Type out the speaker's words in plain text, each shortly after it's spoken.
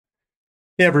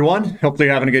Hey everyone, hopefully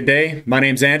you're having a good day. My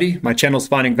name's Andy. My channel's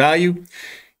Finding Value.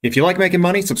 If you like making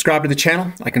money, subscribe to the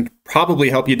channel. I can probably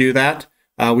help you do that.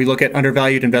 We look at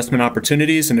undervalued investment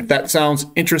opportunities, and if that sounds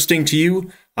interesting to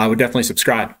you, I would definitely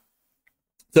subscribe.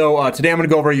 So today I'm going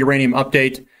to go over a uranium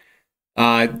update.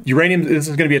 Uranium, this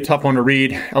is going to be a tough one to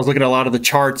read. I was looking at a lot of the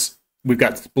charts. We've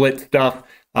got split stuff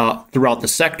throughout the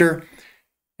sector,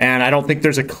 and I don't think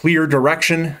there's a clear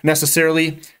direction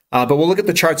necessarily, but we'll look at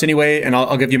the charts anyway, and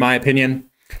I'll give you my opinion.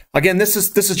 Again, this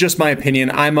is just my opinion.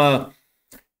 I'm going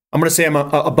to say I'm a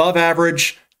above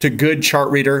average to good chart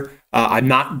reader. I'm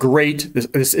not great.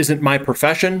 This isn't my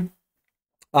profession,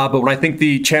 but what I think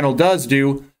the channel does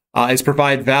do is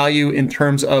provide value in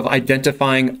terms of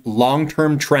identifying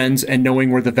long-term trends and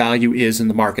knowing where the value is in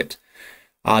the market.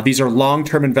 These are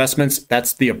long-term investments.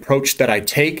 That's the approach that I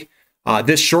take.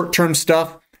 This short-term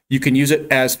stuff, you can use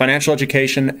it as financial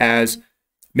education, as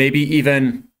maybe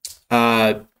even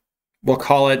we'll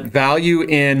call it value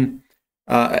in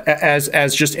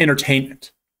as just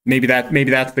entertainment. Maybe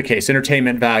that's the case,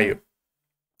 entertainment value.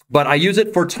 But I use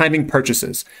it for timing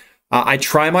purchases. I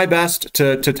try my best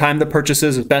to time the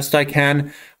purchases as best I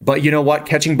can, but you know what?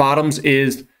 Catching bottoms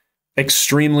is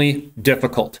extremely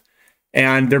difficult.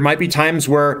 And there might be times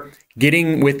where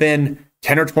getting within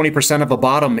 10 or 20% of a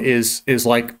bottom is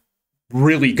like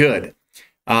really good.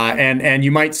 And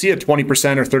you might see a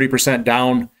 20% or 30%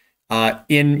 down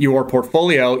in your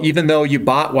portfolio, even though you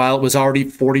bought while it was already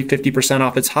 40, 50%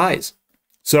 off its highs.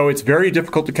 So it's very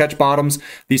difficult to catch bottoms.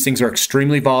 These things are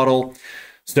extremely volatile.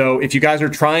 So if you guys are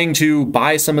trying to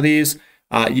buy some of these,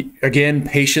 again,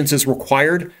 patience is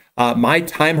required. My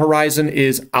time horizon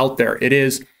is out there. It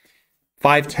is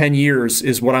 5-10 years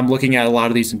is what I'm looking at a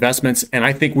lot of these investments. And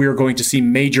I think we are going to see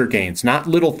major gains, not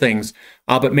little things,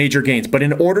 but major gains. But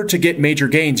in order to get major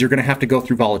gains, you're going to have to go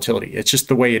through volatility. It's just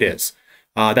the way it is.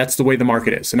 That's the way the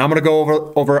market is. And I'm going to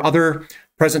go over other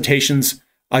presentations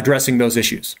addressing those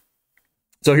issues.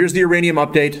 So here's the uranium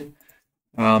update.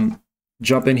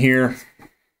 Jump in here.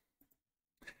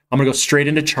 I'm going to go straight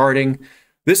into charting.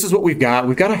 This is what we've got.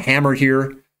 We've got a hammer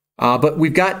here, but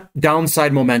we've got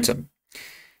downside momentum.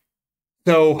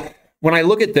 So when I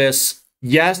look at this,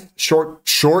 yes, short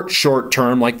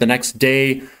term, like the next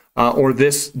day or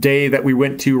this day that we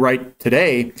went to right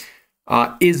today,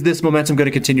 is this momentum going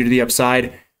to continue to the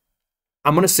upside?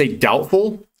 I'm going to say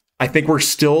doubtful. I think we're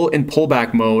still in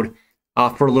pullback mode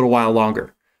for a little while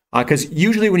longer. Because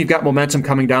usually when you've got momentum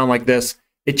coming down like this,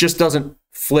 it just doesn't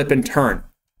flip and turn.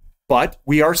 But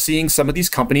we are seeing some of these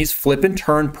companies flip and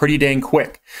turn pretty dang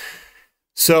quick.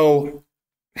 So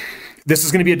this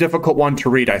is going to be a difficult one to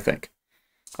read, I think.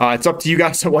 It's up to you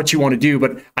guys on what you want to do,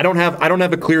 but I don't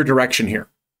have a clear direction here.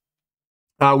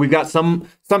 We've got some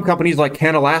companies like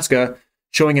Canalaska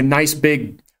showing a nice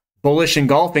big bullish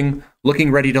engulfing,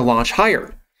 looking ready to launch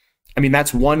higher. I mean,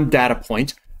 that's one data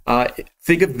point.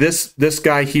 Think of this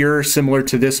guy here similar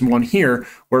to this one here,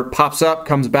 where it pops up,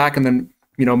 comes back, and then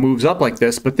moves up like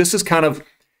this. But this is kind of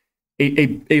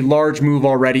a large move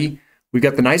already. We've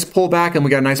got the nice pullback, and we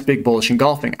got a nice big bullish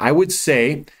engulfing. I would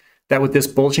say that with this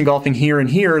bullish engulfing here and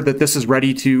here, that this is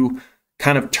ready to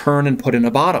kind of turn and put in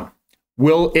a bottom.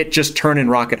 Will it just turn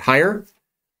and rocket higher?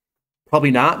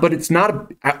 Probably not, but it's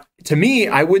not, to me,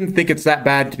 I wouldn't think it's that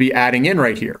bad to be adding in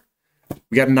right here.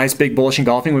 We got a nice big bullish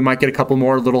engulfing. We might get a couple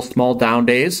more little small down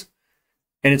days,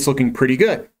 and it's looking pretty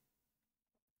good.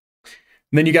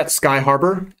 And then you got Sky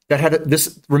Harbor that had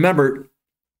this. Remember,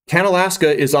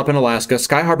 Canalaska is up in Alaska,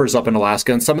 Sky Harbor is up in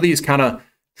Alaska, and some of these kind of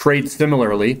trade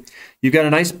similarly. You've got a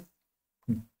nice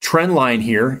trend line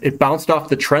here. It bounced off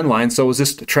the trend line. So is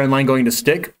this trend line going to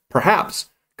stick? Perhaps,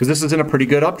 because this is in a pretty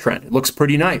good uptrend. It looks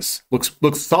pretty nice.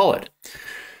 Looks solid.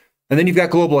 And then you've got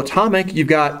Global Atomic. You've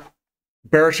got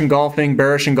bearish engulfing,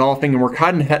 and we're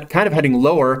kind of heading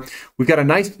lower. We've got a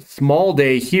nice small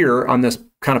day here on this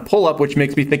kind of pull up, which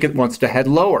makes me think it wants to head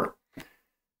lower.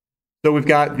 So we've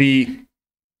got the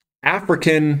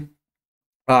African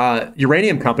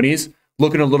uranium companies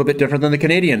looking a little bit different than the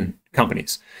Canadian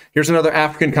companies. Here's another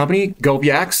African company,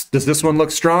 Goviax. Does this one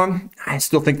look strong? I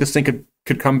still think this thing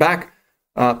could come back,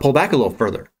 pull back a little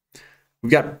further.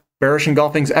 We've got bearish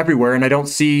engulfings everywhere, and I don't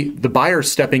see the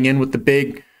buyers stepping in with the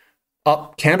big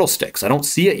up candlesticks. I don't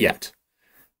see it yet,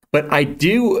 but I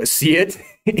do see it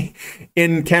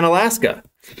in Canalaska.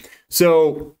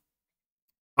 So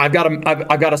I've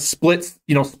got a split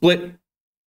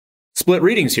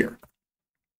readings here.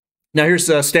 Now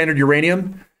here's standard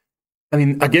uranium. I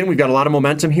mean, again, we've got a lot of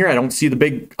momentum here. I don't see the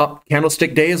big up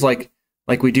candlestick days like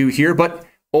we do here, but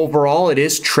overall it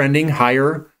is trending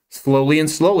higher slowly and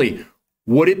slowly.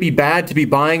 Would it be bad to be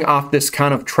buying off this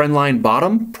kind of trend line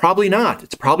bottom? Probably not.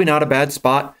 It's probably not a bad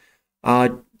spot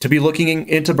to be looking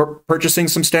into purchasing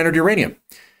some standard uranium.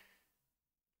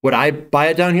 Would I buy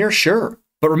it down here? Sure.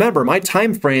 But remember, my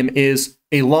time frame is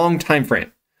a long time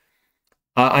frame.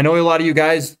 I know a lot of you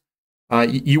guys,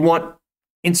 you want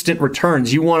instant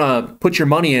returns. You want to put your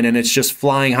money in and it's just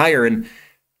flying higher. And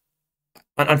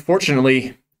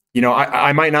unfortunately,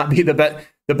 I might not be the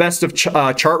best of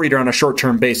chart reader on a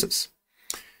short-term basis.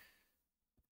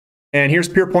 And here's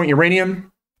Pure Point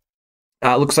Uranium.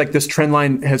 Looks like this trend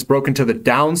line has broken to the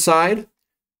downside.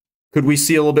 Could we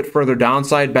see a little bit further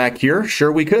downside back here?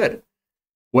 Sure, we could.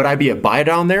 Would I be a buy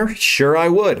down there? Sure, I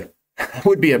would. I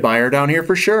would be a buyer down here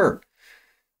for sure.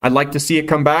 I'd like to see it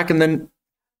come back and then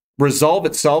resolve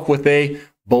itself with a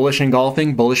bullish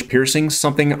engulfing, bullish piercing,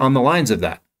 something on the lines of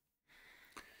that.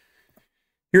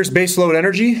 Here's baseload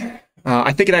energy.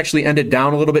 I think it actually ended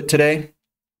down a little bit today,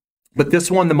 but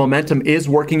this one, the momentum is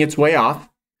working its way off.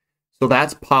 So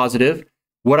that's positive.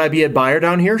 Would I be a buyer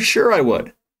down here? Sure, I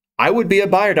would. I would be a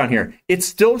buyer down here. It's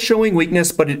still showing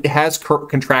weakness, but it has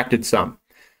contracted some.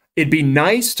 It'd be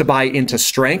nice to buy into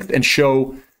strength and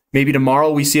show maybe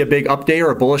tomorrow we see a big up day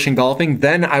or a bullish engulfing.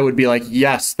 Then I would be like,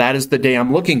 yes, that is the day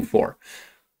I'm looking for.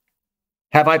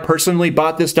 Have I personally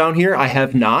bought this down here? I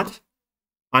have not.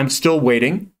 I'm still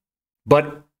waiting.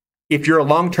 But if you're a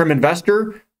long-term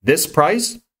investor, this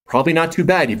price, probably not too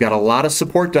bad. You've got a lot of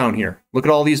support down here. Look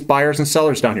at all these buyers and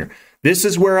sellers down here. This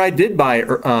is where I did buy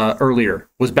earlier,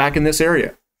 was back in this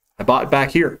area. I bought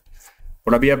back here.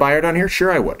 Would I be a buyer down here?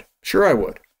 Sure, I would. Sure, I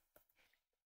would.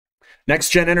 Next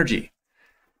Gen Energy.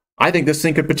 I think this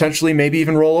thing could potentially maybe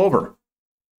even roll over.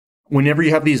 Whenever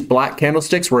you have these black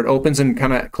candlesticks where it opens and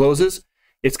kind of closes,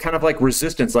 it's kind of like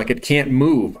resistance, like it can't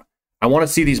move. I want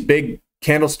to see these big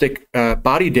candlestick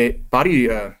bodies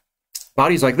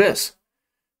like this.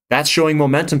 That's showing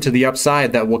momentum to the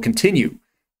upside that will continue.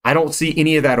 I don't see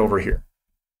any of that over here.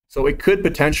 So it could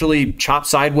potentially chop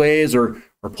sideways or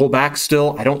pull back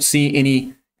still. I don't see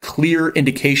any clear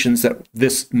indications that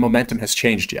this momentum has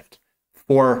changed yet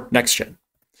for next gen.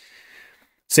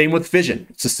 Same with Fission.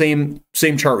 It's the same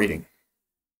chart reading.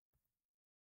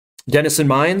 Denison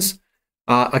Mines.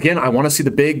 Again, I want to see the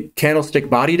big candlestick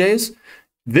body days.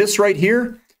 This right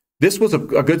here, this was a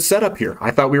good setup here.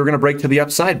 I thought we were going to break to the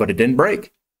upside, but it didn't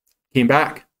break. Came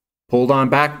back. Pulled on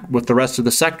back with the rest of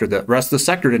the sector. The rest of the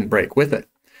sector didn't break with it.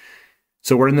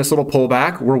 So we're in this little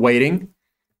pullback. We're waiting.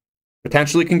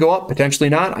 Potentially can go up, potentially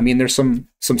not. I mean, there's some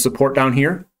support down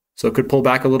here, so it could pull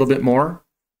back a little bit more.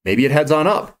 Maybe it heads on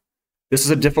up. This is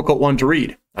a difficult one to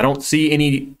read. I don't see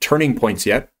any turning points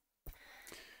yet.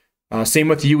 Same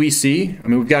with UEC. I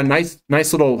mean, we've got a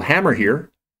nice little hammer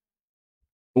here,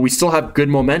 but we still have good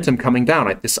momentum coming down.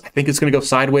 I think it's going to go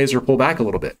sideways or pull back a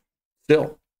little bit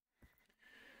still.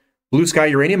 Blue Sky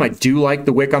Uranium, I do like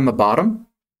the wick on the bottom.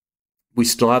 We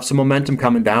still have some momentum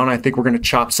coming down. I think we're going to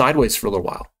chop sideways for a little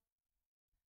while.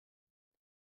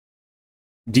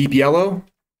 Deep Yellow,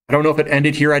 I don't know if it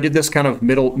ended here. I did this kind of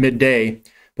midday,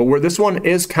 but where this one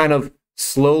is kind of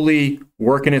slowly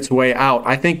working its way out.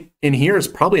 I think in here is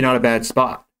probably not a bad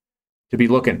spot to be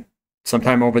looking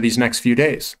sometime over these next few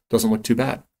days. Doesn't look too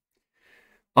bad.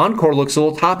 Encore looks a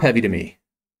little top heavy to me.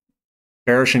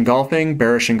 Bearish engulfing,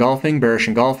 bearish engulfing, bearish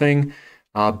engulfing,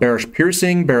 bearish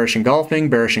piercing, bearish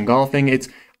engulfing, bearish engulfing.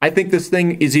 I think this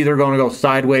thing is either going to go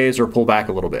sideways or pull back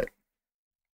a little bit.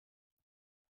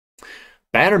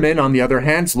 Bannerman, on the other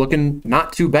hand, is looking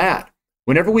not too bad.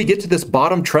 Whenever we get to this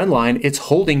bottom trend line, it's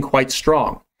holding quite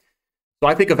strong. So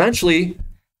I think eventually,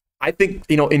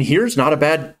 in here is not a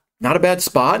bad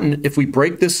spot. And if we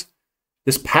break this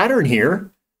pattern here,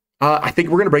 I think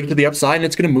we're going to break it to the upside and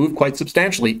it's going to move quite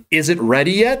substantially. Is it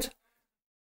ready yet?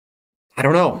 I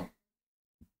don't know.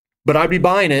 But I'd be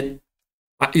buying it.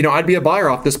 I'd be a buyer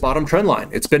off this bottom trend line.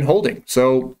 It's been holding.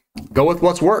 So go with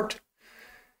what's worked.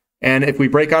 And if we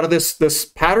break out of this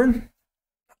pattern,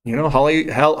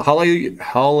 hallelujah, however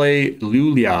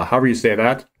you say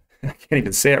that. I can't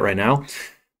even say it right now.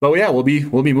 But yeah, we'll be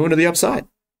moving to the upside.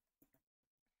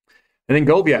 And then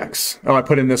Goviax. Oh, I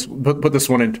put this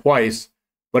one in twice.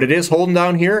 But it is holding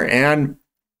down here, and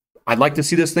I'd like to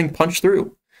see this thing punch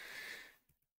through.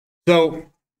 So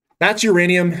that's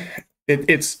uranium.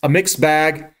 It's a mixed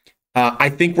bag. I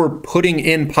think we're putting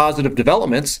in positive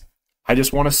developments. I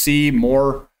just want to see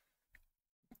more.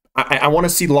 I want to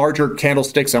see larger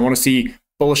candlesticks. I want to see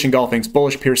bullish engulfings,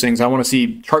 bullish piercings. I want to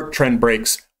see chart trend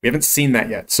breaks. We haven't seen that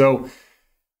yet. So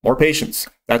more patience.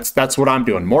 That's what I'm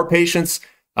doing. More patience,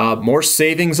 more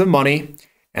savings of money.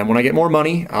 And when I get more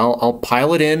money, I'll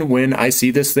pile it in when I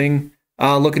see this thing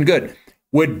looking good.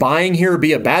 Would buying here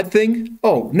be a bad thing?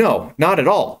 Oh, no, not at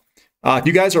all. If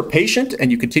you guys are patient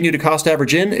and you continue to cost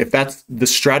average in, if that's the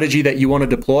strategy that you want to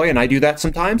deploy, and I do that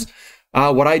sometimes,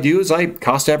 what I do is I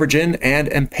cost average in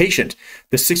and am patient.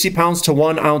 The 60 pounds to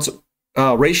 1 ounce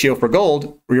ratio for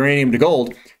gold, uranium to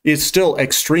gold, is still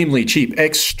extremely cheap,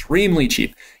 extremely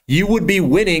cheap. You would be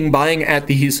winning buying at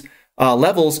these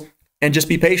levels, and just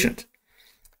be patient.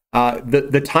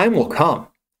 The time will come.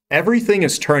 Everything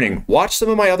is turning. Watch some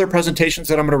of my other presentations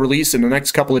that I'm going to release in the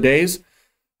next couple of days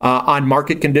on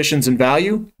market conditions and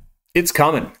value. It's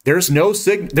coming. There's no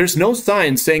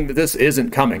sign saying that this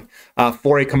isn't coming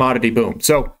for a commodity boom.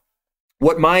 So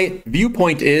what my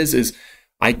viewpoint is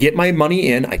I get my money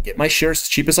in, I get my shares as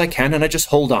cheap as I can, and I just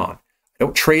hold on. I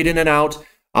don't trade in and out.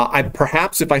 I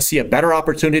perhaps, if I see a better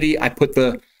opportunity, I put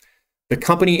the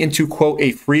company into, quote,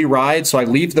 a free ride. So I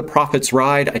leave the profits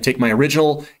ride. I take my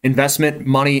original investment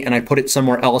money and I put it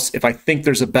somewhere else if I think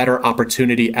there's a better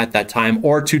opportunity at that time,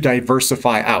 or to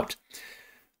diversify out.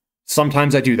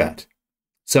 Sometimes I do that.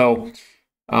 So,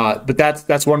 but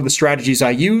that's one of the strategies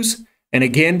I use. And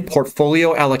again,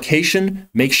 portfolio allocation,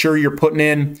 make sure you're putting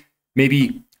in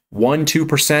maybe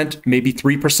 1-2%, maybe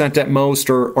 3% at most,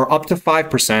 or up to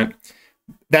 5%.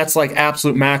 That's like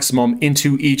absolute maximum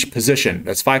into each position.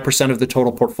 That's 5% of the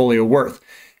total portfolio worth.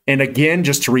 And again,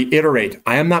 just to reiterate,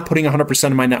 I am not putting 100%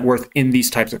 of my net worth in these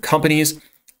types of companies.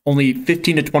 Only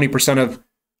 15 to 20%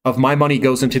 of my money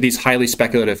goes into these highly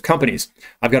speculative companies.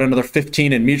 I've got another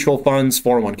 15 in mutual funds,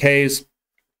 401ks,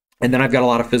 and then I've got a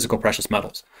lot of physical precious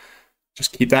metals.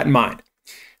 Just keep that in mind.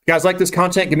 If you guys like this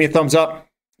content, give me a thumbs up.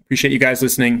 Appreciate you guys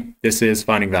listening. This is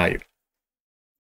Finding Value.